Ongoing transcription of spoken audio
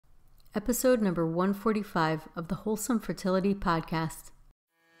Episode number 145 of the Wholesome Fertility Podcast.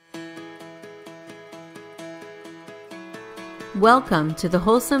 Welcome to the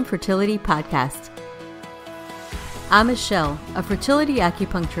Wholesome Fertility Podcast. I'm Michelle, a fertility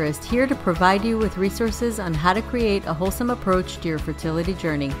acupuncturist here to provide you with resources on how to create a wholesome approach to your fertility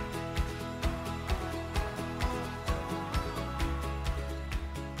journey.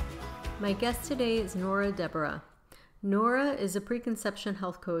 My guest today is Nora DeBora. Nora is a Preconception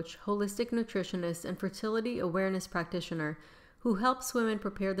Health Coach, holistic nutritionist, and fertility awareness practitioner who helps women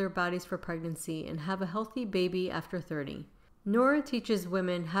prepare their bodies for pregnancy and have a healthy baby after 30. Nora teaches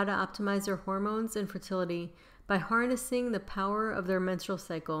women how to optimize their hormones and fertility by harnessing the power of their menstrual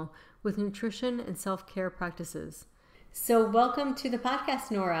cycle with nutrition and self-care practices. So welcome to the podcast,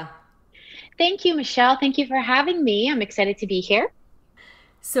 Nora. Thank you, Michelle. Thank you for having me. I'm excited to be here.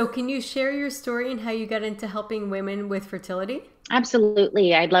 So can you share your story and how you got into helping women with fertility?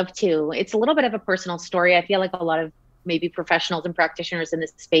 Absolutely. I'd love to. It's a little bit of a personal story. I feel like a lot of maybe professionals and practitioners in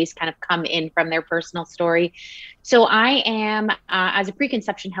this space kind of come in from their personal story. So I am, as a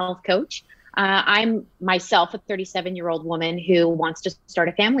Preconception Health Coach, I'm myself a 37-year-old woman who wants to start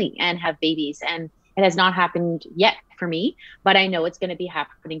a family and have babies. And it has not happened yet for me, but I know it's going to be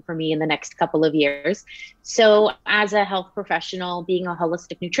happening for me in the next couple of years. So as a health professional, being a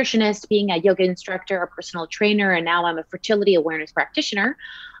holistic nutritionist, being a yoga instructor, a personal trainer, and now I'm a fertility awareness practitioner,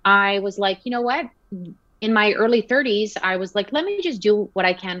 I was like, you know what? In my early 30s, I was like, let me just do what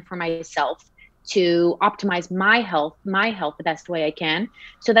I can for myself to optimize my health the best way I can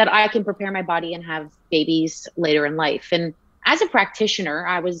so that I can prepare my body and have babies later in life. And as a practitioner,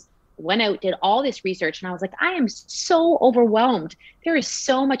 went out, did all this research, and I was like, I am so overwhelmed. There is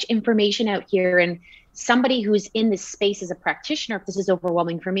so much information out here. And somebody who's in this space as a practitioner, if this is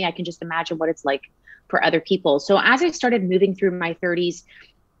overwhelming for me, I can just imagine what it's like for other people. So as I started moving through my 30s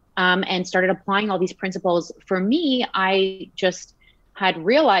and started applying all these principles, for me, I just had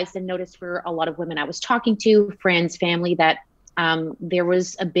realized and noticed for a lot of women I was talking to, friends, family, that there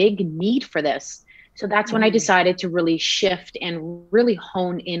was a big need for this. So that's when I decided to really shift and really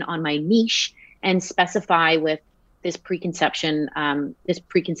hone in on my niche and specify with this preconception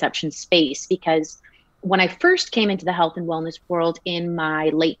space. Because when I first came into the health and wellness world in my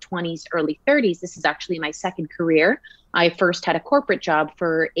late 20s, early 30s, this is actually my second career. I first had a corporate job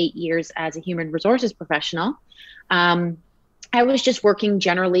for 8 years as a human resources professional. I was just working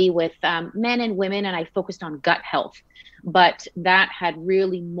generally with men and women, and I focused on gut health. But that had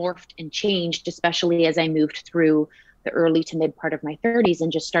really morphed and changed, especially as I moved through the early to mid part of my 30s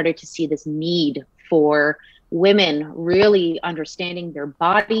and just started to see this need for women really understanding their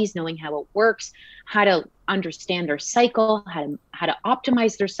bodies, knowing how it works, how to understand their cycle, how to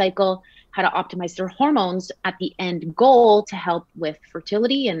optimize their cycle, how to optimize their hormones at the end goal to help with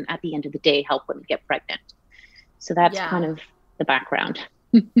fertility and at the end of the day, help women get pregnant. So that's kind of the background.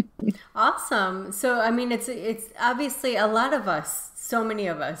 Awesome. So, I mean, it's obviously a lot of us, so many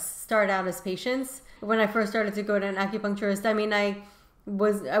of us start out as patients. When I first started to go to an acupuncturist, I mean, I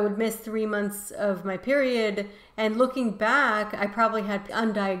would miss 3 months of my period. And looking back, I probably had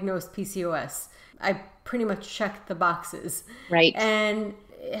undiagnosed PCOS. I pretty much checked the boxes. Right. And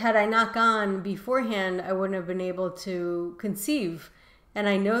had I not gone beforehand, I wouldn't have been able to conceive. And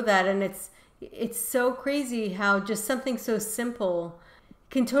I know that. And it's so crazy how just something so simple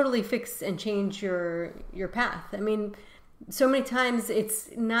can totally fix and change your path. I mean, so many times it's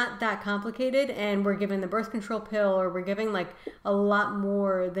not that complicated and we're given the birth control pill or we're giving like a lot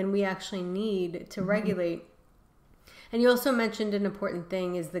more than we actually need to regulate. And you also mentioned an important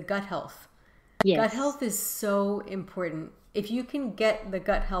thing is the gut health. Yes. Gut health is so important. If you can get the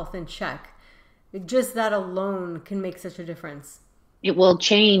gut health in check, just that alone can make such a difference. It will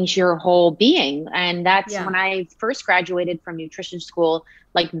change your whole being. And that's when I first graduated from nutrition school,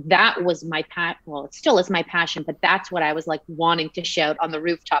 like that was my well, it still is my passion, but that's what I was like wanting to shout on the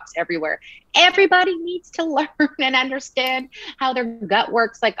rooftops everywhere. Everybody needs to learn and understand how their gut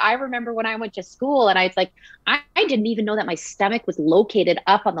works. Like I remember when I went to school and I didn't even know that my stomach was located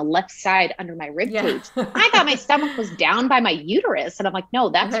up on the left side under my rib cage. I thought my stomach was down by my uterus. And I'm like, no,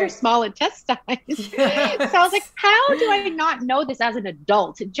 that's your small intestine. So I was like, how do I not know this as an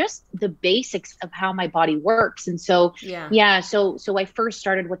adult? Just the basics of how my body works. And so, so I first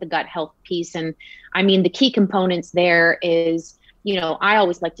started with the gut health piece. And I mean, the key components there is, you know, I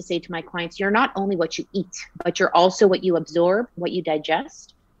always like to say to my clients, you're not only what you eat, but you're also what you absorb, what you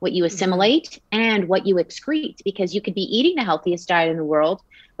digest, what you assimilate, and what you excrete, because you could be eating the healthiest diet in the world,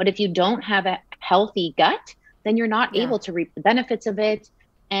 but if you don't have a healthy gut, then you're not able to reap the benefits of it.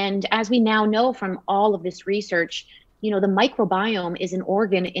 And as we now know from all of this research, the microbiome is an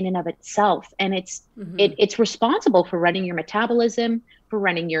organ in and of itself, and Mm-hmm. it's responsible for running your metabolism, for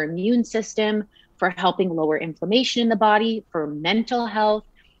running your immune system, for helping lower inflammation in the body, for mental health.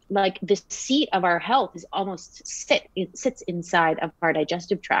 Like, the seat of our health is almost it sits inside of our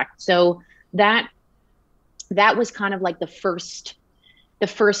digestive tract. So that was kind of like the first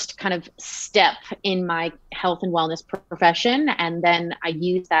kind of step in my health and wellness profession. And then I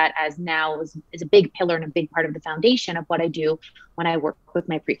use that as a big pillar and a big part of the foundation of what I do when I work with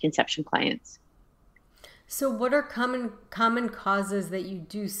my preconception clients. So what are common causes that you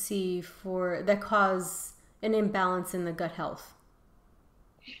do see that cause an imbalance in the gut health?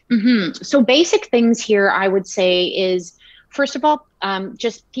 Mm-hmm. So basic things here, I would say, is, first of all,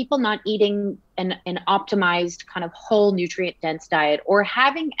 just people not eating an optimized kind of whole nutrient dense diet, or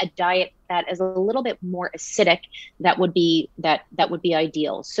having a diet that is a little bit more acidic. That would be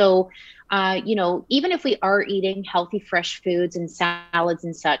ideal. So, even if we are eating healthy, fresh foods and salads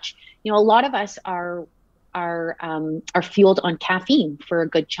and such, a lot of us are fueled on caffeine for a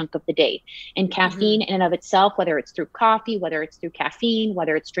good chunk of the day. And caffeine in and of itself, whether it's through coffee, whether it's through caffeine,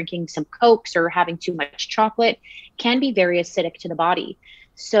 whether it's drinking some Cokes or having too much chocolate, can be very acidic to the body.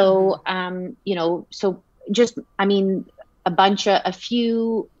 So, a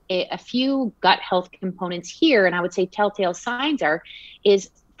few gut health components here. And I would say telltale signs is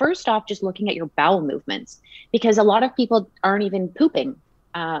first off, just looking at your bowel movements, because a lot of people aren't even pooping,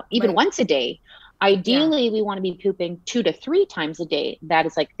 even once a day. Ideally, we want to be pooping 2 to 3 times a day. That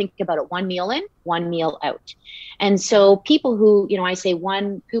is, like, think about it, 1 meal in, 1 meal out. And so people who, I say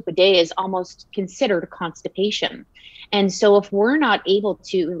 1 poop a day is almost considered constipation. And so if we're not able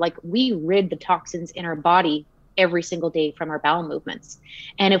to, we rid the toxins in our body every single day from our bowel movements.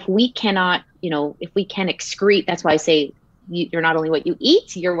 And if we cannot, if we can excrete, that's why I say you're not only what you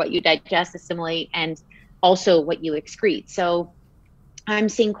eat, you're what you digest, assimilate, and also what you excrete. So I'm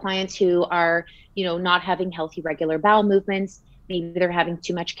seeing clients who are, not having healthy, regular bowel movements. Maybe they're having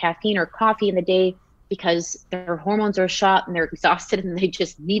too much caffeine or coffee in the day because their hormones are shot and they're exhausted and they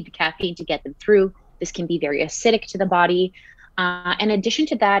just need the caffeine to get them through. This can be very acidic to the body. In addition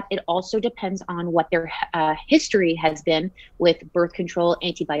to that, it also depends on what their history has been with birth control,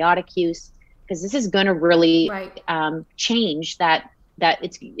 antibiotic use, because this is going to really change that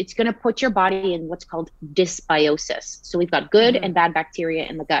it's going to put your body in what's called dysbiosis. So we've got good and bad bacteria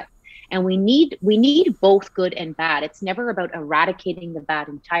in the gut, and we need both good and bad. It's never about eradicating the bad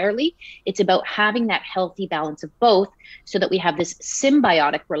entirely. It's about having that healthy balance of both, so that we have this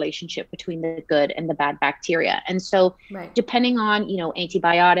symbiotic relationship between the good and the bad bacteria. And so depending on,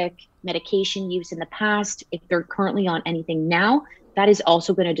 antibiotic medication use in the past, if they're currently on anything now, that is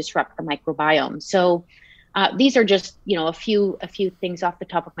also going to disrupt the microbiome. So these are just, a few things off the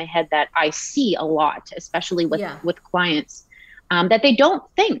top of my head that I see a lot, especially with clients, that they don't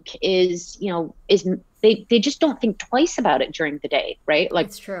think they just don't think twice about it during the day, right? Like,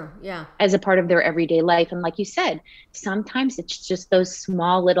 it's true. Yeah. As a part of their everyday life. And like you said, sometimes it's just those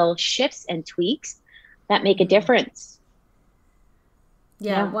small little shifts and tweaks that make a difference.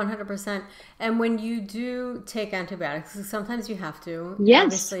 Yeah, 100%. And when you do take antibiotics, sometimes you have to. Yes.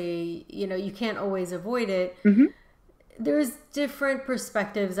 Obviously, you can't always avoid it. There's different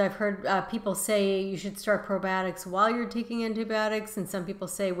perspectives. I've heard people say you should start probiotics while you're taking antibiotics, and some people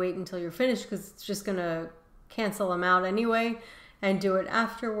say wait until you're finished because it's just going to cancel them out anyway, and do it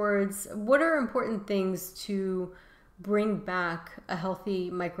afterwards. What are important things to bring back a healthy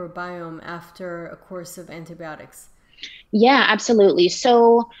microbiome after a course of antibiotics? Yeah, absolutely.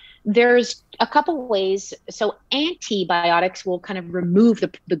 So there's a couple ways. So antibiotics will kind of remove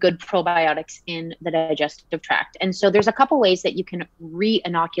the good probiotics in the digestive tract. And so there's a couple ways that you can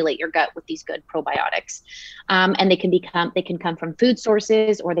re-inoculate your gut with these good probiotics. And they can come from food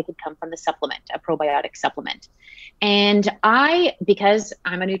sources, or they could come from a probiotic supplement. And because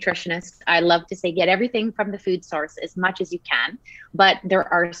I'm a nutritionist, I love to say, get everything from the food source as much as you can. But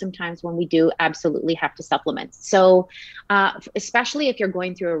there are some times when we do absolutely have to supplement. So especially if you're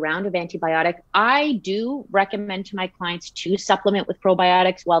going through a round of antibiotic, I do recommend to my clients to supplement with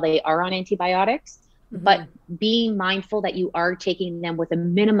probiotics while they are on antibiotics, but being mindful that you are taking them with a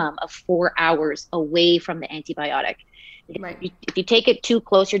minimum of 4 hours away from the antibiotic. If you take it too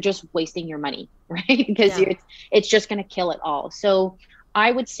close, you're just wasting your money, right? Because it's just going to kill it all. So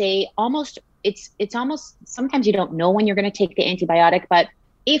I would say it's almost sometimes you don't know when you're going to take the antibiotic, but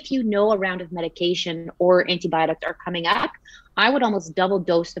if you know a round of medication or antibiotics are coming up, I would almost double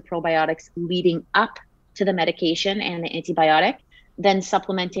dose the probiotics leading up to the medication and the antibiotic, then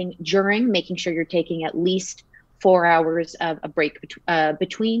supplementing during, making sure you're taking at least 4 hours of a break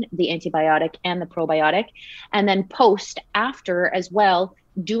between the antibiotic and the probiotic. And then after as well,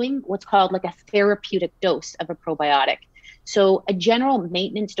 doing what's called like a therapeutic dose of a probiotic. So a general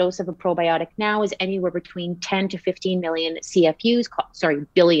maintenance dose of a probiotic now is anywhere between 10 to 15 million CFUs,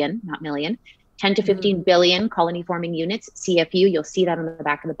 billion, not million, 10 to 15 billion colony forming units, CFU. You'll see that on the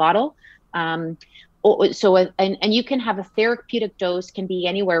back of the bottle. And you can have a therapeutic dose can be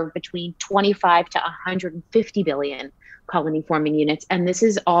anywhere between 25 to 150 billion colony forming units. And this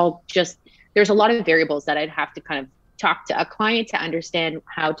is all just, there's a lot of variables that I'd have to kind of talk to a client to understand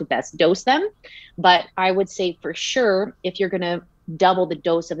how to best dose them. But I would say for sure, if you're going to double the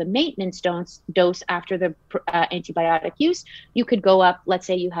dose of a maintenance dose after the antibiotic use, you could go up, let's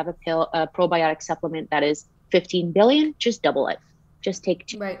say you have a probiotic supplement that is 15 billion, just double it. Just take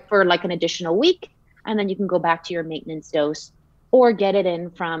two for like an additional week, and then you can go back to your maintenance dose, or get it in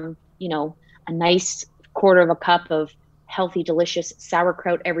from, a nice quarter of a cup of healthy, delicious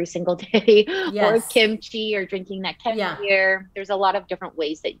sauerkraut every single day, or kimchi, or drinking that kefir. Yeah. There's a lot of different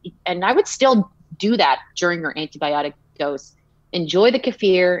ways and I would still do that during your antibiotic dose. Enjoy the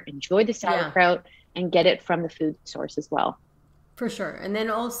kefir, enjoy the sauerkraut, and get it from the food source as well. For sure. And then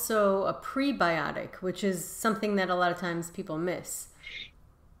also a prebiotic, which is something that a lot of times people miss.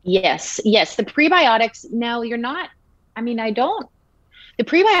 Yes. The prebiotics, now the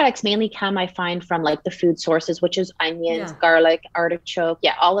prebiotics mainly come, I find, from like the food sources, which is onions, garlic, artichoke.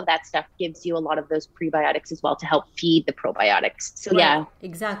 Yeah, all of that stuff gives you a lot of those prebiotics as well to help feed the probiotics. So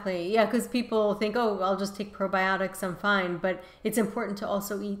Exactly. Yeah, because people think, oh, I'll just take probiotics, I'm fine. But it's important to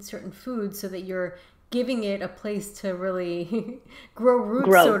also eat certain foods so that you're giving it a place to really grow roots,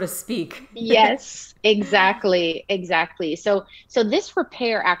 so to speak. Yes, exactly. So this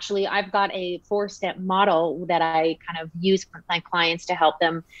repair, actually, I've got a 4-step model that I kind of use with my clients to help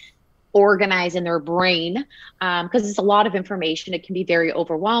them organize in their brain, because it's a lot of information. It can be very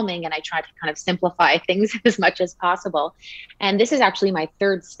overwhelming, and I try to kind of simplify things as much as possible. And this is actually my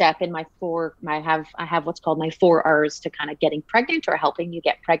 3rd step in my I have what's called my 4 R's to kind of getting pregnant or helping you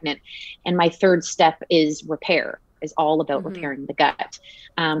get pregnant. And my 3rd step is repair, is all about repairing the gut,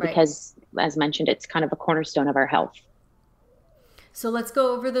 because as mentioned, it's kind of a cornerstone of our health. So let's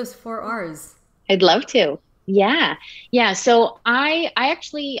go over those 4 R's. I'd love to. Yeah. So I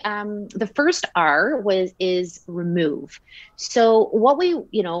actually, the first R is remove. So what we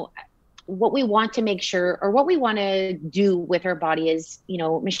want to make sure, or what we want to do with our body is,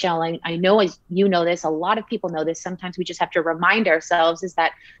 Michelle, I know, as you know this, a lot of people know this. Sometimes we just have to remind ourselves is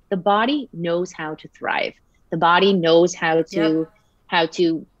that the body knows how to thrive. The body knows how to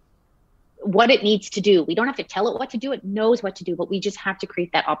what it needs to do. We don't have to tell it what to do. It knows what to do, but we just have to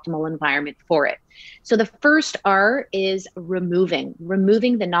create that optimal environment for it. So the first R is removing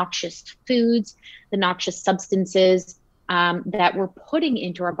the noxious foods, the noxious substances that we're putting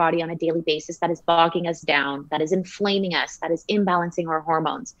into our body on a daily basis that is bogging us down, that is inflaming us, that is imbalancing our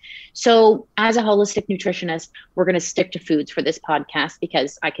hormones. So as a holistic nutritionist, we're going to stick to foods for this podcast,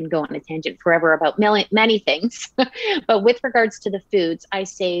 because I can go on a tangent forever about many things. But with regards to the foods, I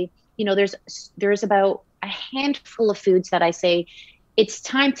say, there's about a handful of foods that I say it's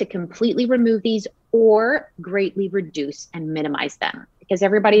time to completely remove these or greatly reduce and minimize them, because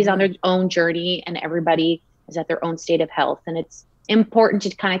everybody's on their own journey and everybody is at their own state of health. And it's important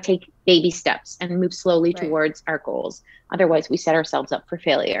to kind of take baby steps and move slowly towards our goals. Otherwise, we set ourselves up for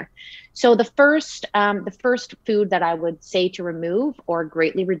failure. So the first food that I would say to remove or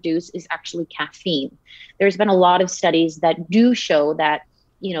greatly reduce is actually caffeine. There's been a lot of studies that do show that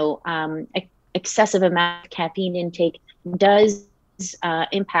excessive amount of caffeine intake does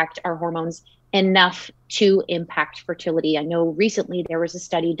impact our hormones enough to impact fertility. I know recently there was a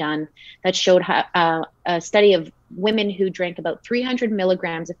study done that showed a study of women who drank about 300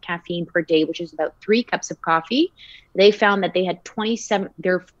 milligrams of caffeine per day, which is about 3 cups of coffee. They found that they had 27,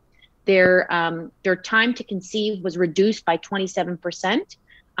 their time to conceive was reduced by 27%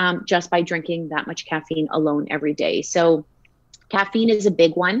 just by drinking that much caffeine alone every day. So caffeine is a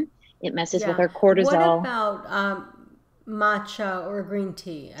big one. It messes with our cortisol. What about matcha or green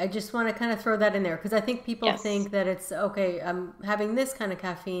tea? I just want to kind of throw that in there, because I think people think that it's okay, I'm having this kind of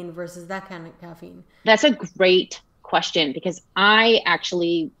caffeine versus that kind of caffeine. That's a great question, because I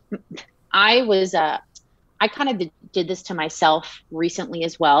kind of did this to myself recently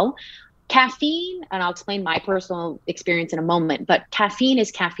as well. Caffeine, and I'll explain my personal experience in a moment, but caffeine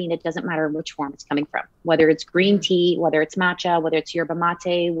is caffeine. It doesn't matter which form it's coming from, whether it's green tea, whether it's matcha, whether it's yerba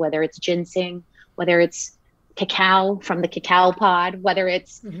mate, whether it's ginseng, whether it's cacao from the cacao pod, whether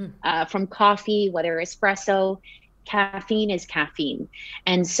it's from coffee, whether espresso. Caffeine is caffeine.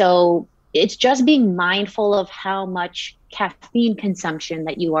 And so it's just being mindful of how much caffeine consumption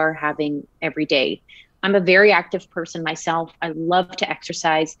that you are having every day. I'm a very active person myself. I love to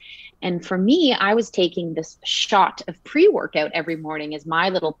exercise. And for me, I was taking this shot of pre-workout every morning as my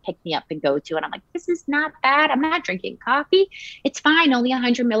little pick-me-up and go-to. And I'm like, this is not bad. I'm not drinking coffee. It's fine. Only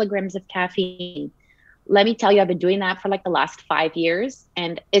 100 milligrams of caffeine. Let me tell you, I've been doing that for like the last 5 years.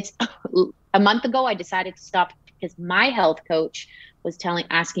 And it's a month ago, I decided to stop because my health coach was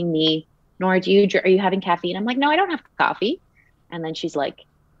asking me, Nora, are you having caffeine? I'm like, no, I don't have coffee. And then she's like,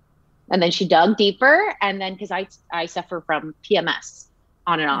 and then she dug deeper. And then, because I suffer from PMS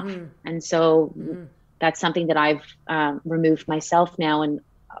on and off. And so that's something that I've removed myself now. And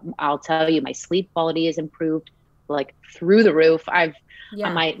I'll tell you, my sleep quality is improved like through the roof.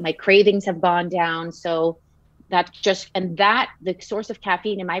 My cravings have gone down. So that's the source of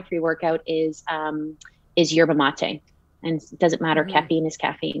caffeine in my pre-workout is yerba mate. And it doesn't matter. Caffeine is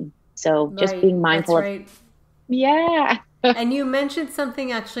caffeine. So just being mindful of, yeah. And you mentioned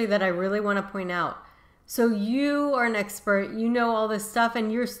something actually that I really want to point out. So you are an expert, you know all this stuff,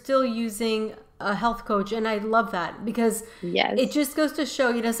 and you're still using a health coach. And I love that because it just goes to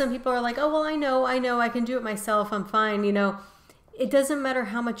show, some people are like, oh, well, I know, I can do it myself. I'm fine. It doesn't matter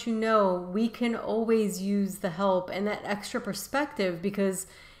how much you know, we can always use the help and that extra perspective, because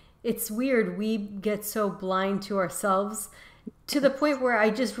it's weird. We get so blind to ourselves to the point where I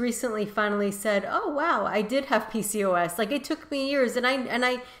just recently finally said, oh, wow, I did have PCOS. Like, it took me years. And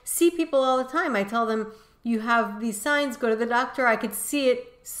I see people all the time. I tell them, you have these signs, go to the doctor. I could see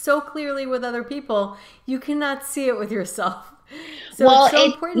it so clearly with other people. You cannot see it with yourself. So it's so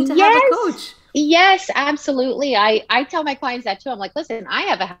important to have a coach. Yes, absolutely. I tell my clients that too. I'm like, listen, I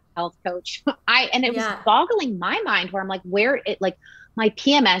have a health coach. It was boggling my mind where I'm like, my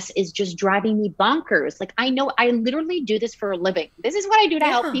PMS is just driving me bonkers. Like, I know I literally do this for a living. This is what I do to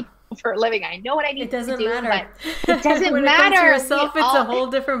help people for a living. I know what I need to do. It doesn't matter. It doesn't when matter. It comes to yourself, it's a whole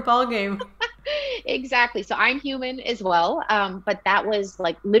different ballgame. Exactly. So I'm human as well. But that was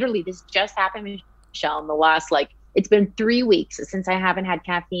like, literally, this just happened, Michelle, in the last, it's been 3 weeks since I haven't had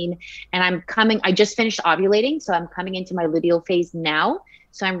caffeine, and I just finished ovulating. So I'm coming into my luteal phase now.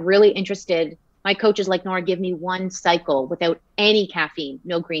 So I'm really interested. My coach is like, Nora, give me one cycle without any caffeine,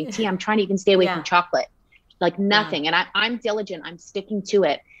 no green tea. I'm trying to even stay away from chocolate, like nothing. And I'm diligent. I'm sticking to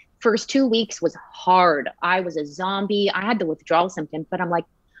it. First 2 weeks was hard. I was a zombie. I had the withdrawal symptoms, but I'm like,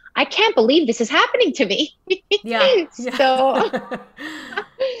 I can't believe this is happening to me. So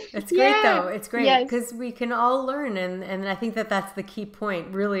it's great though. It's great because we can all learn. And I think that that's the key point,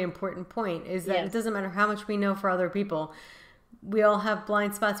 really important point, is that it doesn't matter how much we know for other people. We all have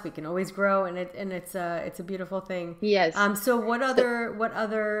blind spots. We can always grow, and it's a beautiful thing. Yes. So what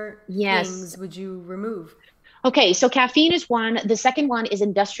other things would you remove? Okay, so caffeine is one. The second one is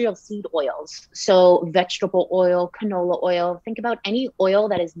industrial seed oils. So vegetable oil, canola oil. Think about any oil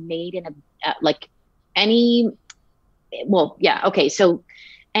that is made in So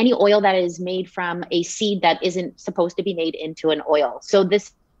any oil that is made from a seed that isn't supposed to be made into an oil. So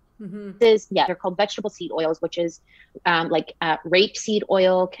this is, they're called vegetable seed oils, which is rape seed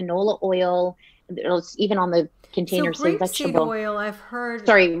oil, canola oil. It's even on the container so grape seed oil, I've heard.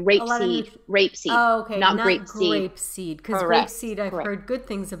 Sorry, rape seed. Oh, okay, not grape seed. Because grape seed, I've heard good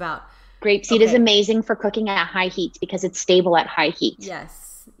things about. Grape seed is amazing for cooking at high heat because it's stable at high heat.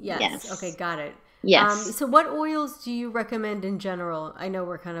 Yes. Okay, got it. Yes. So what oils do you recommend in general? I know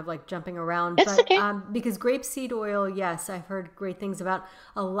we're kind of like jumping around, but okay. Because grapeseed oil, yes, I've heard great things about.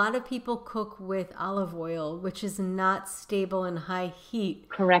 A lot of people cook with olive oil, which is not stable in high heat.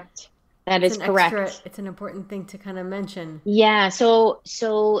 Correct. That is correct. It's an important thing to kind of mention. Yeah. So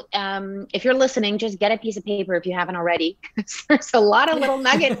if you're listening, just get a piece of paper if you haven't already. There's a lot of little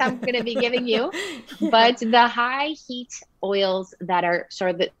nuggets I'm going to be giving you. But the high heat oils that are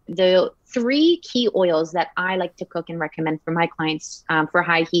the three key oils that I like to cook and recommend for my clients for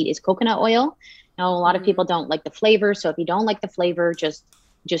high heat is coconut oil. Now, a lot of people don't like the flavor. So if you don't like the flavor, just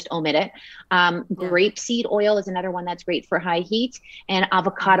omit it. Grapeseed oil is another one that's great for high heat, and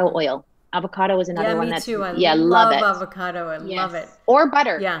avocado oil. Avocado is another one that's too. I love it. Avocado. I love it. Or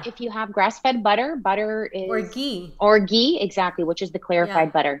butter. Yeah. If you have grass-fed butter is or ghee, exactly, which is the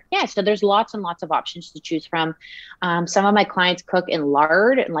clarified butter. Yeah. So there's lots and lots of options to choose from. Some of my clients cook in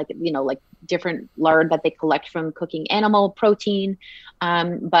lard and like different lard that they collect from cooking animal protein.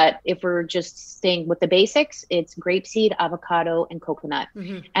 But if we're just staying with the basics, it's grapeseed, avocado, and coconut.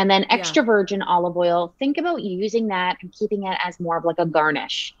 And then extra virgin olive oil. Think about using that and keeping it as more of like a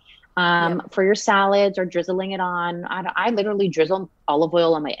garnish. For your salads or drizzling it on. I literally drizzle olive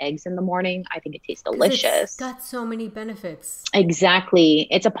oil on my eggs in the morning. I think it tastes delicious. It's got so many benefits. Exactly.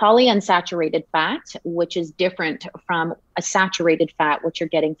 It's a polyunsaturated fat, which is different from a saturated fat, which you're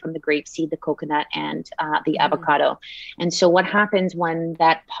getting from the grapeseed, the coconut, and the avocado. And so what happens when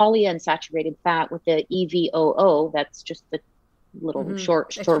that polyunsaturated fat with the EVOO, that's just the little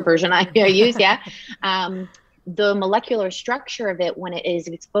short version I use, the molecular structure of it, when it is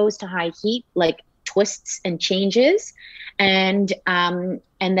exposed to high heat, like twists and changes. And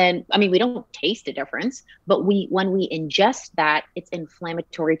then, I mean, we don't taste the difference, but when we ingest that, it's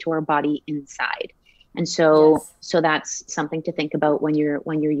inflammatory to our body inside. And so that's something to think about when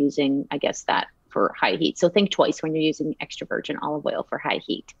you're using, I guess, that for high heat. So think twice when you're using extra virgin olive oil for high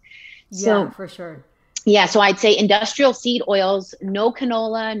heat. Yeah, for sure. Yeah, so I'd say industrial seed oils, no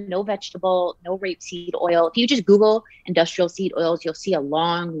canola, no vegetable, no rapeseed oil. If you just Google industrial seed oils, you'll see a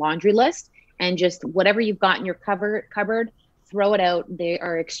long laundry list, and just whatever you've got in your cupboard, throw it out. They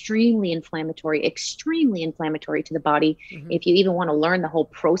are extremely inflammatory to the body. If you even want to learn the whole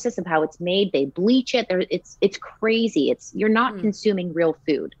process of how it's made, they bleach it. It's crazy. You're not consuming real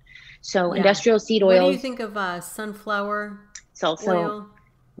food. So industrial seed oils. What do you think of sunflower oil?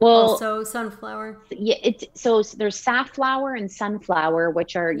 Well, also sunflower. Yeah, so there's safflower and sunflower,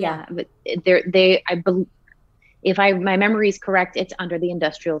 which are but I believe, if my memory is correct, it's under the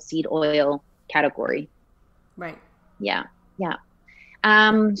industrial seed oil category. Right. Yeah.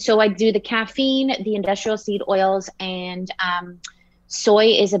 So I do the caffeine, the industrial seed oils, and soy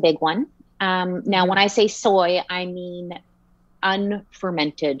is a big one. Now, when I say soy, I mean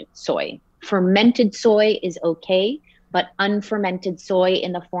unfermented soy. Fermented soy is okay. But unfermented soy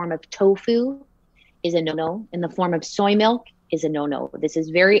in the form of tofu is a no-no. In the form of soy milk is a no-no. This is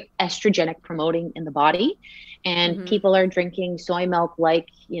very estrogenic promoting in the body. And people are drinking soy milk like,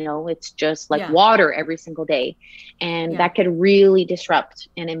 it's just like water every single day. And that could really disrupt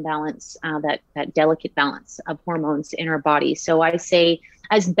and imbalance that delicate balance of hormones in our body. So I say,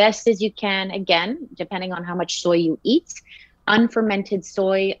 as best as you can, again, depending on how much soy you eat, unfermented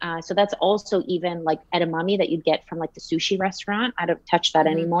soy. So that's also even like edamame that you'd get from like the sushi restaurant. I don't touch that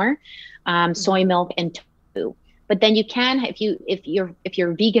anymore. Soy milk and tofu. But then you can, if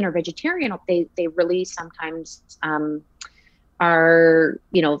you're vegan or vegetarian, they really sometimes are,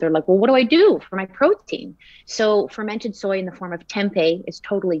 they're like, well, what do I do for my protein? So fermented soy in the form of tempeh is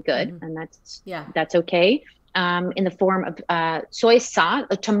totally good. And that's okay. In the form of soy sauce,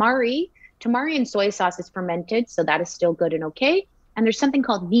 tamari and soy sauce is fermented, so that is still good and okay. And there's something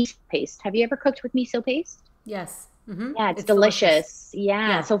called miso paste. Have you ever cooked with miso paste? Yes. Yeah, it's delicious.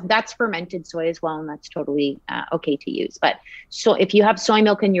 Yeah, so that's fermented soy as well, and that's totally okay to use. But so if you have soy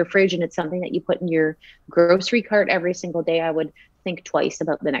milk in your fridge and it's something that you put in your grocery cart every single day, I would think twice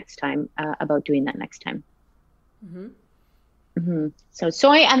about the next time, about doing that next time. So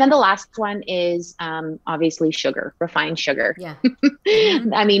soy, and then the last one is obviously sugar, refined sugar. Yeah.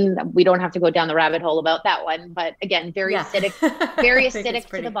 I mean, we don't have to go down the rabbit hole about that one, but again, very acidic, very acidic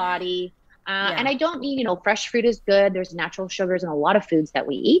to the body. And I don't mean, fresh fruit is good. There's natural sugars in a lot of foods that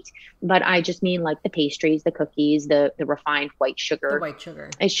we eat, but I just mean like the pastries, the cookies, the refined white sugar. The white sugar.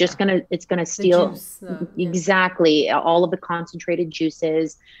 It's just it's gonna steal exactly all of the concentrated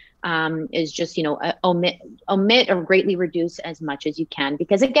juices. Is just, omit or greatly reduce as much as you can,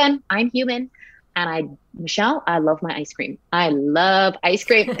 because again, I'm human, and Michelle, I love my ice cream. I love ice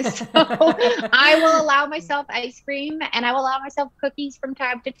cream. So I will allow myself ice cream, and I will allow myself cookies from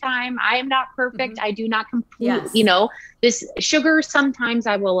time to time. I am not perfect. I do not completely, this sugar. Sometimes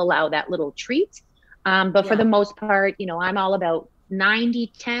I will allow that little treat. But for the most part, I'm all about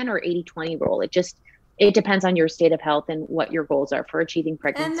 90-10 or 80-20 rule. It depends on your state of health and what your goals are for achieving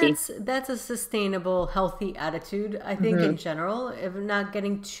pregnancy. And that's a sustainable, healthy attitude, I think, in general, of not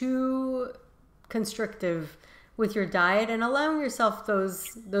getting too constrictive with your diet and allowing yourself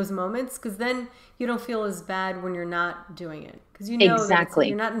those moments, because then you don't feel as bad when you're not doing it, because that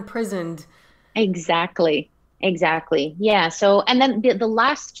you're not imprisoned. Exactly. Yeah. So, and then the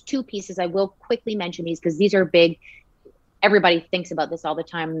last two pieces, I will quickly mention these because these are big. Everybody thinks about this all the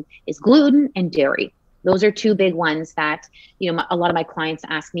time, is gluten and dairy. Those are two big ones that, a lot of my clients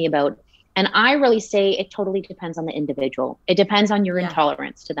ask me about. And I really say it totally depends on the individual. It depends on your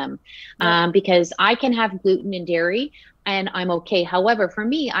intolerance to them. Because I can have gluten and dairy and I'm okay. However, for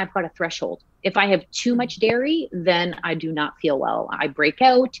me, I've got a threshold. If I have too much dairy, then I do not feel well. I break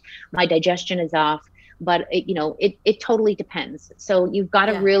out, my digestion is off. But it totally depends. So you've got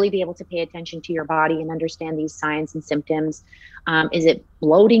to really be able to pay attention to your body and understand these signs and symptoms. Is it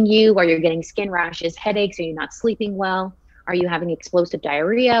bloating you? Are you getting skin rashes, headaches? Are you not sleeping well? Are you having explosive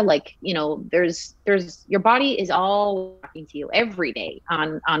diarrhea? Like, there's your body is all talking to you every day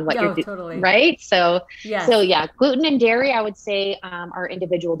on what you're doing, totally. right? So Yes. yeah, gluten and dairy, I would say, are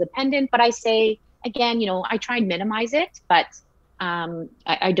individual dependent, but I say, again, I try and minimize it, but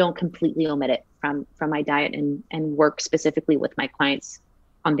I don't completely omit it from my diet, and work specifically with my clients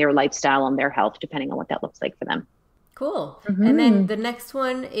on their lifestyle, on their health, depending on what that looks like for them. Cool. And then the next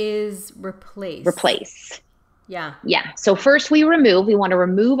one is replace. Replace. Yeah. Yeah. So first we want to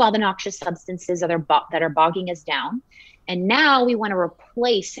remove all the noxious substances that are bogging us down. And now we want to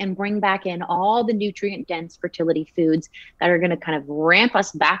replace and bring back in all the nutrient dense fertility foods that are going to kind of ramp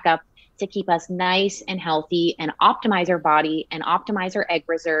us back up to keep us nice and healthy and optimize our body and optimize our egg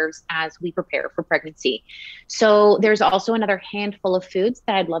reserves as we prepare for pregnancy. So there's also another handful of foods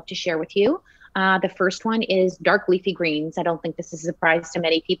that I'd love to share with you. The first one is dark leafy greens. I don't think this is a surprise to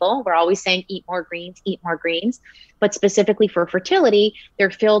many people. We're always saying eat more greens, but specifically for fertility,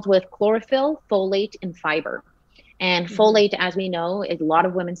 they're filled with chlorophyll, folate, and fiber. And folate, as we know, a lot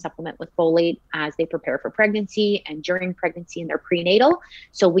of women supplement with folate as they prepare for pregnancy and during pregnancy and their prenatal.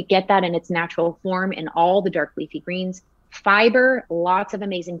 So we get that in its natural form in all the dark leafy greens. Fiber, lots of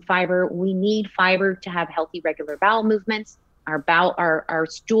amazing fiber. We need fiber to have healthy, regular bowel movements. Our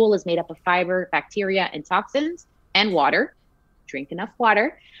stool is made up of fiber, bacteria, and toxins, and water. Drink enough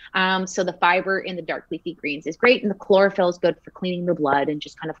water. So the fiber in the dark leafy greens is great, and the chlorophyll is good for cleaning the blood and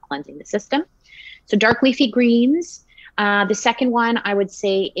just kind of cleansing the system. So dark leafy greens. The second one I would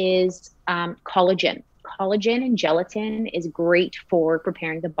say is collagen. Collagen and gelatin is great for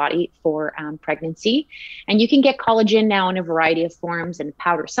preparing the body for pregnancy. And you can get collagen now in a variety of forms, in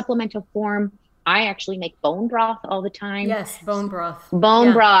powder supplemental form. I actually make bone broth all the time. Yes, bone broth.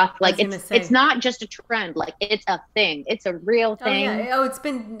 Broth. Like it's not just a trend. Like it's a thing. It's a real thing. Oh, yeah. Oh, it's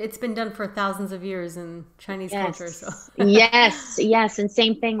been done for thousands of years in Chinese culture. So yes. And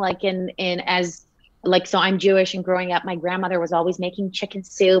same thing so I'm Jewish, and growing up, my grandmother was always making chicken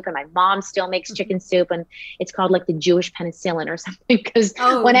soup, and my mom still makes chicken soup, and it's called like the Jewish penicillin or something, because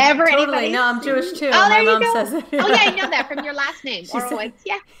whenever anybody... No, I'm Jewish too. Oh, my mom says it. Oh yeah, I know that from your last name.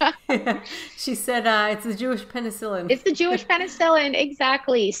 Yeah. She said it's the Jewish penicillin. It's the Jewish penicillin,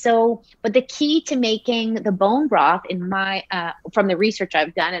 exactly. So, but the key to making the bone broth in my from the research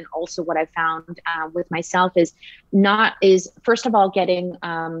I've done, and also what I found with myself, is first of all getting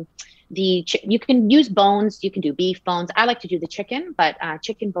you can use bones, you can do beef bones. I like to do the chicken, but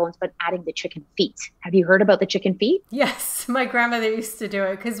chicken bones, but adding the chicken feet. Have you heard about the chicken feet? Yes, my grandmother used to do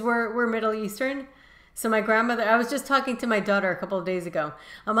it because we're Middle Eastern. So my grandmother, I was just talking to my daughter a couple of days ago.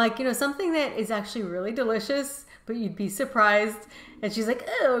 I'm like, something that is actually really delicious, but you'd be surprised. And she's like,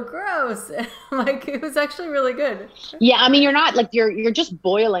 "Oh, gross." And I'm like, it was actually really good. Yeah, I mean, you're not like you're just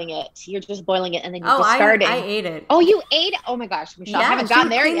boiling it. You're just boiling it, and then you're discarding. I ate it. Oh, you ate it? Oh my gosh, Michelle, I haven't gotten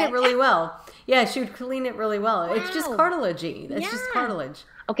there yet. She would clean it really well. Yeah, she would clean it really well. Wow. It's just cartilagey. It's just cartilage.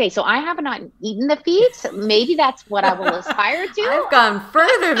 Okay, so I have not eaten the feet. So maybe that's what I will aspire to. I've gone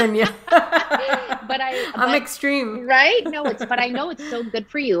further than you. I'm extreme. Right? No, but I know it's so good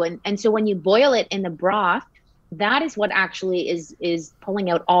for you. And so when you boil it in the broth, that is what actually is pulling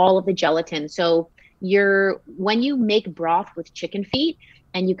out all of the gelatin. So when you make broth with chicken feet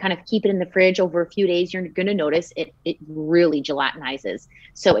and you kind of keep it in the fridge over a few days, you're going to notice it really gelatinizes.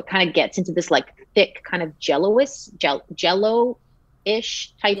 So it kind of gets into this like thick kind of jello-ish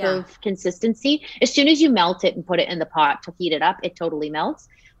type of consistency. As soon as you melt it and put it in the pot to heat it up, it totally melts.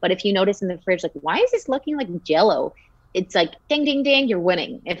 But if you notice in the fridge, like, why is this looking like jello? It's like, ding, ding, ding, you're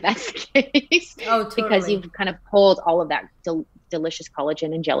winning if that's the case. Oh, totally. Because you've kind of pulled all of that delicious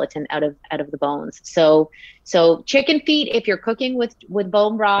collagen and gelatin out of the bones. So chicken feet, if you're cooking with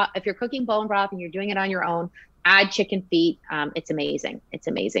bone broth, if you're cooking bone broth and you're doing it on your own, add chicken feet. It's amazing. It's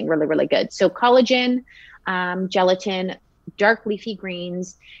amazing. Really, really good. So collagen, gelatin, dark leafy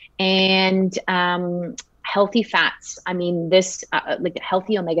greens, and healthy fats. I mean, this like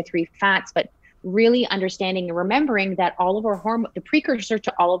healthy omega-3 fats, but really understanding and remembering that all of our the precursor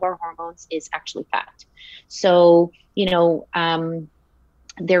to all of our hormones is actually fat. So,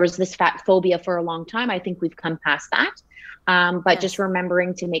 there was this fat phobia for a long time. I think we've come past that. But just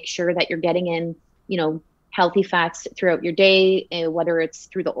remembering to make sure that you're getting in, healthy fats throughout your day, whether it's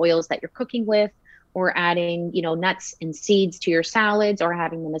through the oils that you're cooking with, or adding, nuts and seeds to your salads, or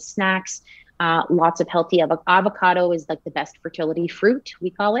having them as snacks. Lots of healthy avocado is like the best fertility fruit, we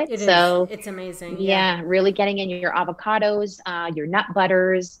call it. It's amazing. Yeah, really getting in your avocados, your nut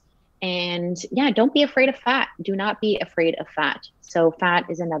butters, and don't be afraid of fat. Do not be afraid of fat. So fat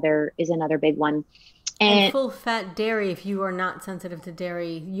is another big one. And And full fat dairy, if you are not sensitive to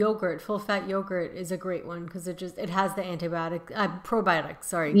dairy, yogurt, full fat yogurt is a great one because it has the probiotics,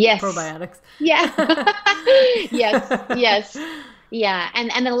 sorry, yes, probiotics. yeah, yes, yes. Yeah,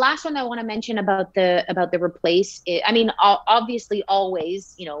 and the last one I want to mention about the replace, I mean, obviously,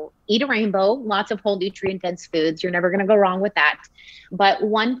 always, eat a rainbow, lots of whole nutrient dense foods. You're never going to go wrong with that. But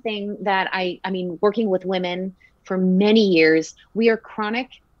one thing that I mean, working with women for many years, we are chronic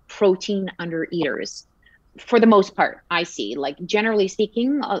protein under eaters. For the most part, I see, like, generally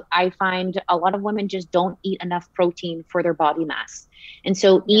speaking, I find a lot of women just don't eat enough protein for their body mass. And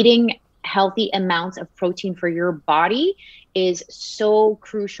so Yeah. eating healthy amounts of protein for your body is so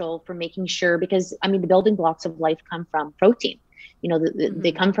crucial for making sure, because I mean, the building blocks of life come from protein.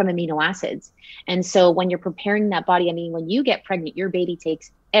 They come from amino acids. And so when you're preparing that body, I mean, when you get pregnant, your baby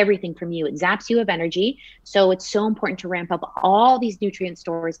takes everything from you. It zaps you of energy. So it's so important to ramp up all these nutrient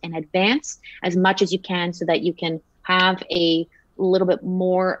stores in advance as much as you can, so that you can have a little bit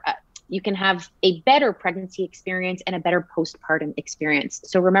more, you can have a better pregnancy experience and a better postpartum experience.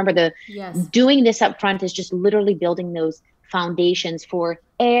 So remember, doing this up front is just literally building those foundations for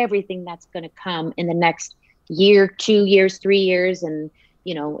everything that's going to come in the next year, 2 years, 3 years. And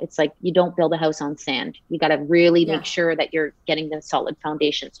it's like, you don't build a house on sand. You got to really make sure that you're getting the solid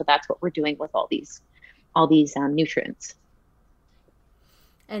foundation. So that's what we're doing with all these nutrients.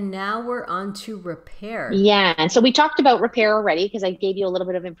 And now we're on to repair. Yeah. And so we talked about repair already, because I gave you a little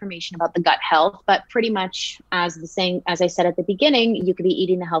bit of information about the gut health, but pretty much as I said at the beginning, you could be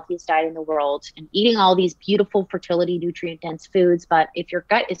eating the healthiest diet in the world and eating all these beautiful fertility nutrient dense foods. But if your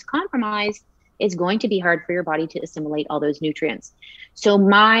gut is compromised, it's going to be hard for your body to assimilate all those nutrients. So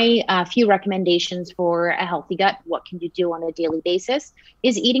my few recommendations for a healthy gut, what can you do on a daily basis,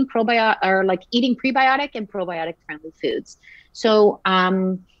 is eating prebiotic and probiotic friendly foods. So,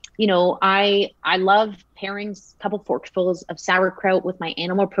 I love pairing a couple forkfuls of sauerkraut with my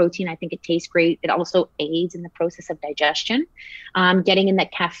animal protein. I think it tastes great. It also aids in the process of digestion. Getting in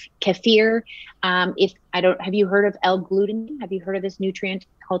that kefir. Have you heard of L-glutamine? Have you heard of this nutrient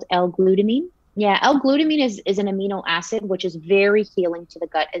called L-glutamine? Yeah, L-glutamine is an amino acid, which is very healing to the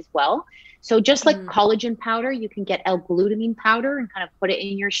gut as well. So just like collagen powder, you can get L-glutamine powder and kind of put it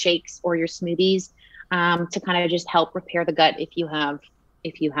in your shakes or your smoothies to kind of just help repair the gut if you have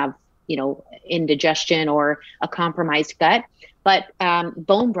indigestion or a compromised gut. But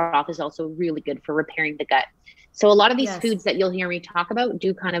bone broth is also really good for repairing the gut. So a lot of these foods that you'll hear me talk about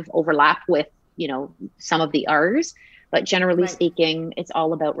do kind of overlap with, some of the R's. But generally speaking, it's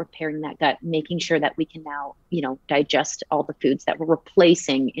all about repairing that gut, making sure that we can now, digest all the foods that we're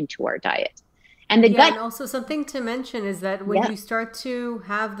replacing into our diet. And the gut. And also something to mention is that when you start to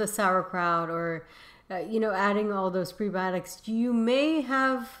have the sauerkraut or, adding all those prebiotics, you may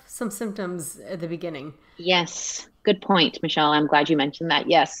have some symptoms at the beginning. Yes. Good point, Michelle. I'm glad you mentioned that.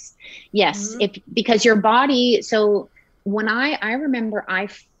 Yes. Because your body. So when I remember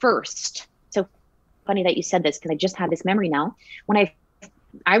funny that you said this, because I just had this memory now. When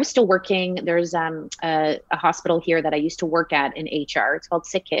I was still working, there's a hospital here that I used to work at in HR. It's called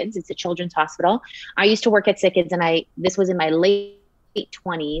Sick Kids. It's a children's hospital. I used to work at Sick Kids, and this was in my late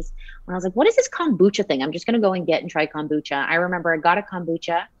 20s, when I was like, what is this kombucha thing? I'm just going to go and try kombucha. I remember I got a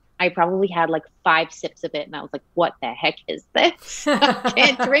kombucha. I probably had like 5 sips of it, and I was like, what the heck is this? I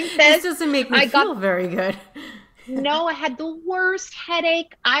can't drink this. This doesn't make me feel very good. No, I had the worst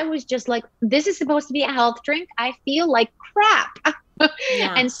headache. I was just like, this is supposed to be a health drink. I feel like crap.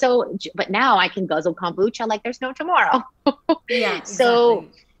 And so, but now I can guzzle kombucha like there's no tomorrow.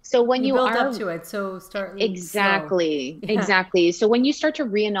 So when you build are up to it, so start exactly. So when you start to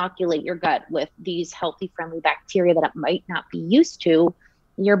reinoculate your gut with these healthy, friendly bacteria that it might not be used to,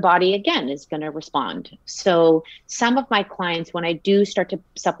 your body again is going to respond. So some of my clients, when I do start to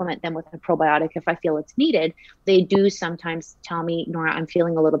supplement them with a probiotic, if I feel it's needed, they do sometimes tell me, Nora, I'm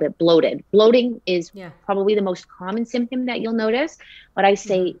feeling a little bit bloated. Bloating is probably the most common symptom that you'll notice, but I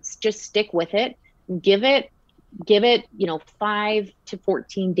say just stick with it. Give it 5 to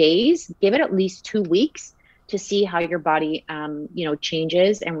 14 days, give it at least 2 weeks to see how your body,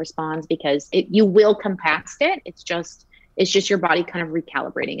 changes and responds, because you will come past it. It's just your body kind of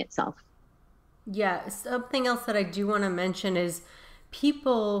recalibrating itself. Yeah. Something else that I do want to mention is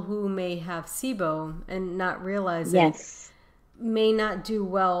people who may have SIBO and not realize it may not do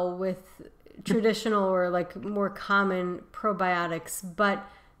well with traditional or like more common probiotics, but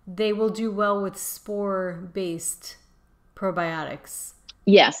they will do well with spore-based probiotics.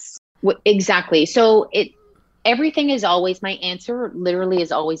 Yes, exactly. So everything is always, my answer literally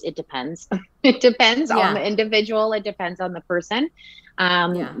is always, it depends. It depends on the Yeah. individual. It depends on the person.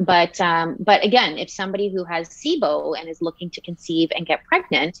 Yeah. But again, if somebody who has SIBO and is looking to conceive and get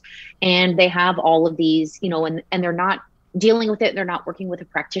pregnant, and they have all of these, and they're not dealing with it, they're not working with a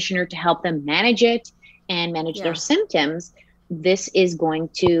practitioner to help them manage it and manage their Yeah. symptoms, this is going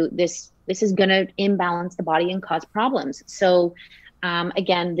to imbalance the body and cause problems. So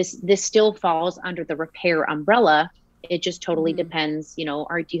again, this still falls under the repair umbrella. It just totally depends, do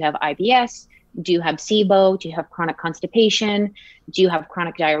you have IBS? Do you have SIBO? Do you have chronic constipation? Do you have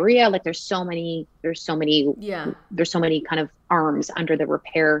chronic diarrhea? Like there's so many kind of arms under the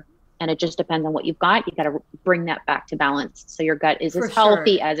repair, and it just depends on what you've got. You got to bring that back to balance so your gut is as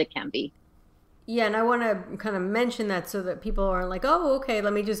healthy as it can be. Yeah, and I want to kind of mention that so that people aren't like, oh, okay,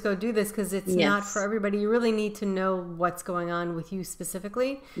 let me just go do this, because it's not for everybody. You really need to know what's going on with you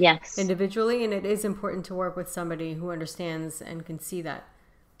specifically, individually, and it is important to work with somebody who understands and can see that.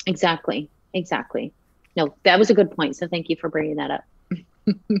 Exactly. No, that was a good point. So thank you for bringing that up.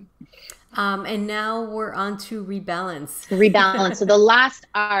 And now we're on to rebalance. So the last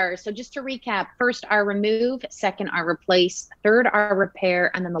R. So just to recap, first R, remove, second R, replace, third R, repair,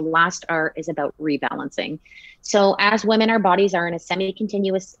 and then the last R is about rebalancing. So as women, our bodies are in a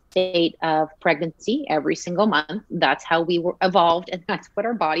semi-continuous state of pregnancy every single month. That's how we were evolved, and that's what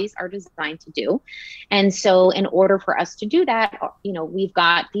our bodies are designed to do. And so in order for us to do that, we've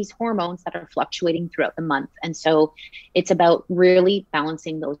got these hormones that are fluctuating throughout the month. And so it's about really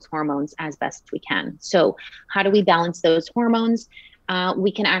balancing those hormones as best we can. So how do we balance those hormones?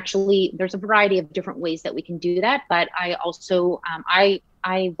 We can actually, there's a variety of different ways that we can do that, but I also,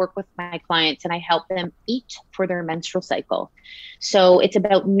 I work with my clients and I help them eat for their menstrual cycle. So it's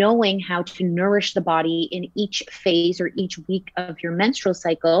about knowing how to nourish the body in each phase or each week of your menstrual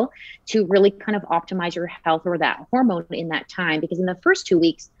cycle to really kind of optimize your health or that hormone in that time. Because in the first 2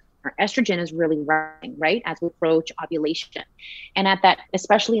 weeks, our estrogen is really rising, right, as we approach ovulation. And at that,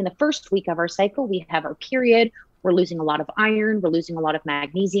 especially in the first week of our cycle, we have our period. We're losing a lot of iron. We're losing a lot of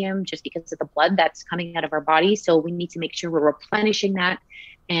magnesium just because of the blood that's coming out of our body. So we need to make sure we're replenishing that,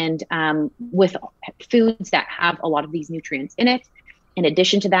 and with foods that have a lot of these nutrients in it. In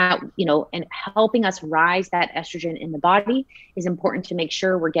addition to that, and helping us rise that estrogen in the body is important to make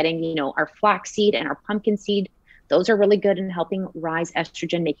sure we're getting, our flaxseed and our pumpkin seed. Those are really good in helping rise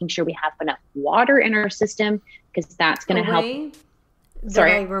estrogen, making sure we have enough water in our system, because that's going to help.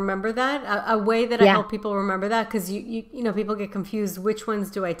 Sorry, I remember that a way that I help people remember that, because you know people get confused. Which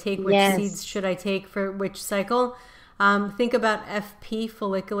ones do I take? Which seeds should I take for which cycle? Think about FP,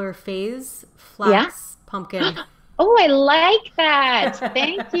 follicular phase, flax, pumpkin. Oh, I like that.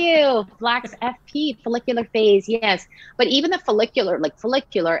 Thank you. Flax, FP, follicular phase. Yes. But even the follicular, like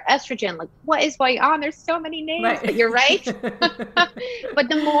follicular, estrogen, like what is going on? There's so many names, but you're right. But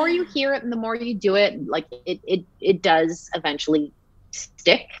the more you hear it and the more you do it, like it does eventually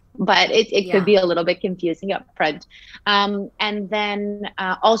stick, but it could be a little bit confusing up front. And then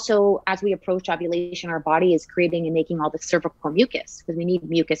also, as we approach ovulation, our body is creating and making all the cervical mucus, because we need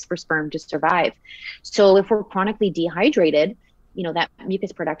mucus for sperm to survive. So if we're chronically dehydrated, that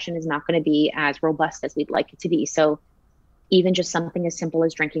mucus production is not going to be as robust as we'd like it to be. So even just something as simple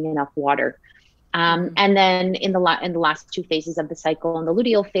as drinking enough water. And then in the last 2 phases of the cycle, in the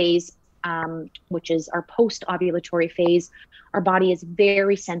luteal phase, which is our post-ovulatory phase, our body is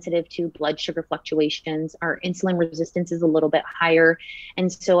very sensitive to blood sugar fluctuations. Our insulin resistance is a little bit higher.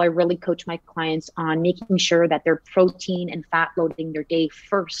 And so I really coach my clients on making sure that they're protein and fat loading their day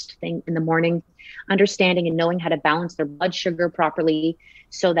first thing in the morning, understanding and knowing how to balance their blood sugar properly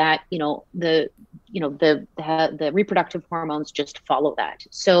so that, the reproductive hormones just follow that.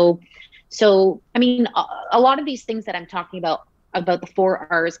 So, I mean, a lot of these things that I'm talking about the 4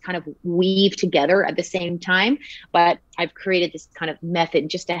 R's kind of weave together at the same time, but I've created this kind of method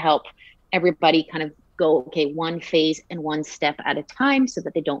just to help everybody kind of go, okay, one phase and one step at a time, so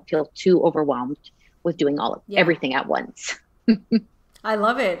that they don't feel too overwhelmed with doing everything at once. I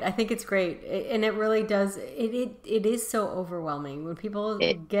love it. I think it's great. And it really does. It is so overwhelming when people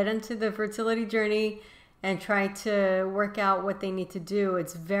get into the fertility journey and try to work out what they need to do.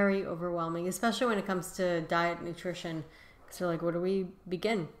 It's very overwhelming, especially when it comes to diet, nutrition. So like, where do we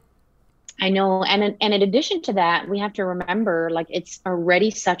begin? I know. And in addition to that, we have to remember, like, it's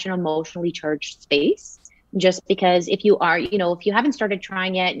already such an emotionally charged space. Just because if you are, if you haven't started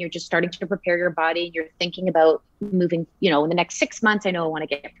trying yet and you're just starting to prepare your body, you're thinking about moving, in the next 6 months, I know I want to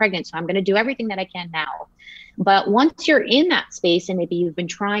get pregnant, so I'm going to do everything that I can now. But once you're in that space and maybe you've been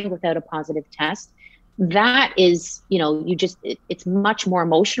trying without a positive test, that is, it's much more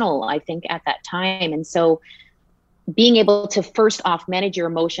emotional, I think, at that time. And so being able to first off manage your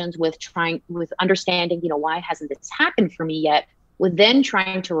emotions with understanding, why hasn't this happened for me yet? With then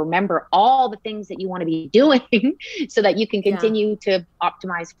trying to remember all the things that you want to be doing so that you can continue to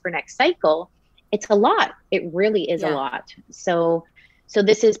optimize for next cycle. It's a lot. It really is a lot. So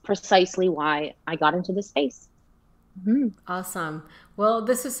this is precisely why I got into this space. Mm-hmm. Awesome. Well,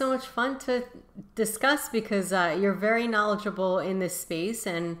 this is so much fun to discuss because you're very knowledgeable in this space,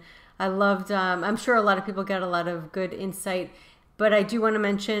 and I loved, I'm sure a lot of people get a lot of good insight, but I do want to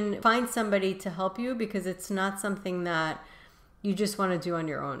mention, find somebody to help you, because it's not something that you just want to do on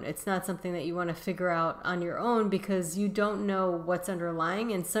your own. It's not something that you want to figure out on your own, because you don't know what's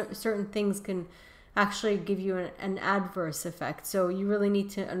underlying, and certain things can actually give you an adverse effect. So you really need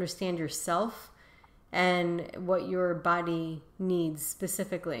to understand yourself and what your body needs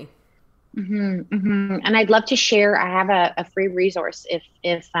specifically. Mm-hmm, mm-hmm. And I'd love to share, I have a free resource if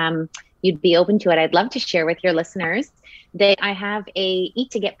you'd be open to it. I'd love to share with your listeners that I have a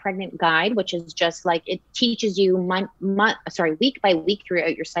Eat to Get Pregnant guide, which is just like, it teaches you week by week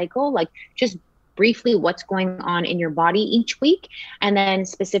throughout your cycle, like just briefly what's going on in your body each week, and then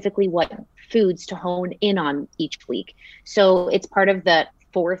specifically what foods to hone in on each week. So it's part of the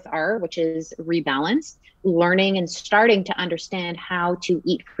 4th R, which is rebalance, learning and starting to understand how to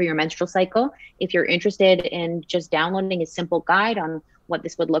eat for your menstrual cycle. If you're interested in just downloading a simple guide on what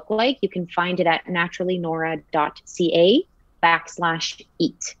this would look like, you can find it at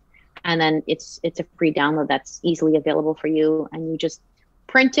naturallynora.ca/eat. And then it's a free download that's easily available for you. And you just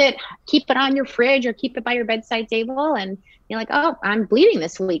print it, keep it on your fridge or keep it by your bedside table. And you're like, oh, I'm bleeding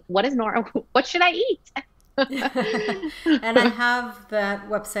this week. What should I eat? And I have that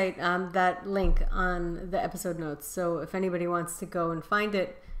website, that link on the episode notes. So if anybody wants to go and find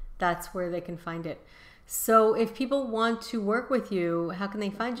it, that's where they can find it. So if people want to work with you, how can they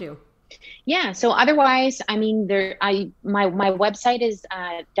find you? Yeah. So otherwise, I mean, my website is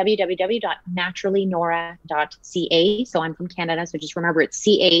www.naturallynora.ca. So I'm from Canada, so just remember it's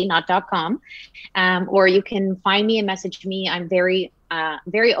CA, not .com. Or you can find me and message me. I'm very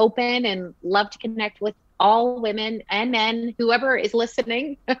open and love to connect with all women and men, whoever is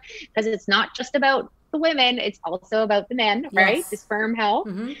listening, because it's not just about the women, it's also about the men, right? The sperm health.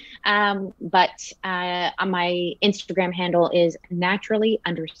 Mm-hmm. But my Instagram handle is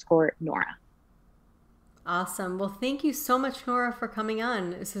naturally_Nora. Awesome. Well, thank you so much, Nora, for coming on.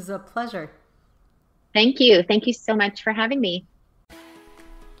 This is a pleasure. Thank you. Thank you so much for having me.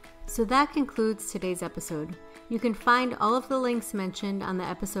 So that concludes today's episode. You can find all of the links mentioned on the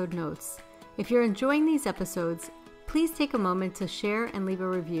episode notes. If you're enjoying these episodes, please take a moment to share and leave a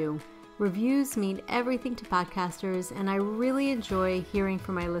review. Reviews mean everything to podcasters, and I really enjoy hearing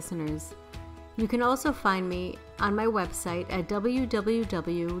from my listeners. You can also find me on my website at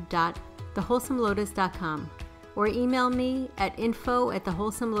www.thewholesomelotus.com or email me at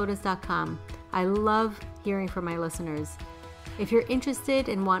info@thewholesomelotus.com. I love hearing from my listeners. If you're interested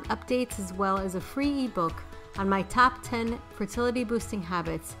and want updates as well as a free ebook on my top 10 fertility boosting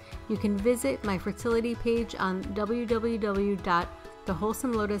habits, you can visit my fertility page on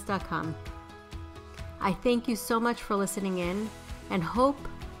www.thewholesomelotus.com. I thank you so much for listening in and hope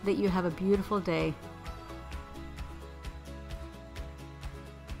that you have a beautiful day.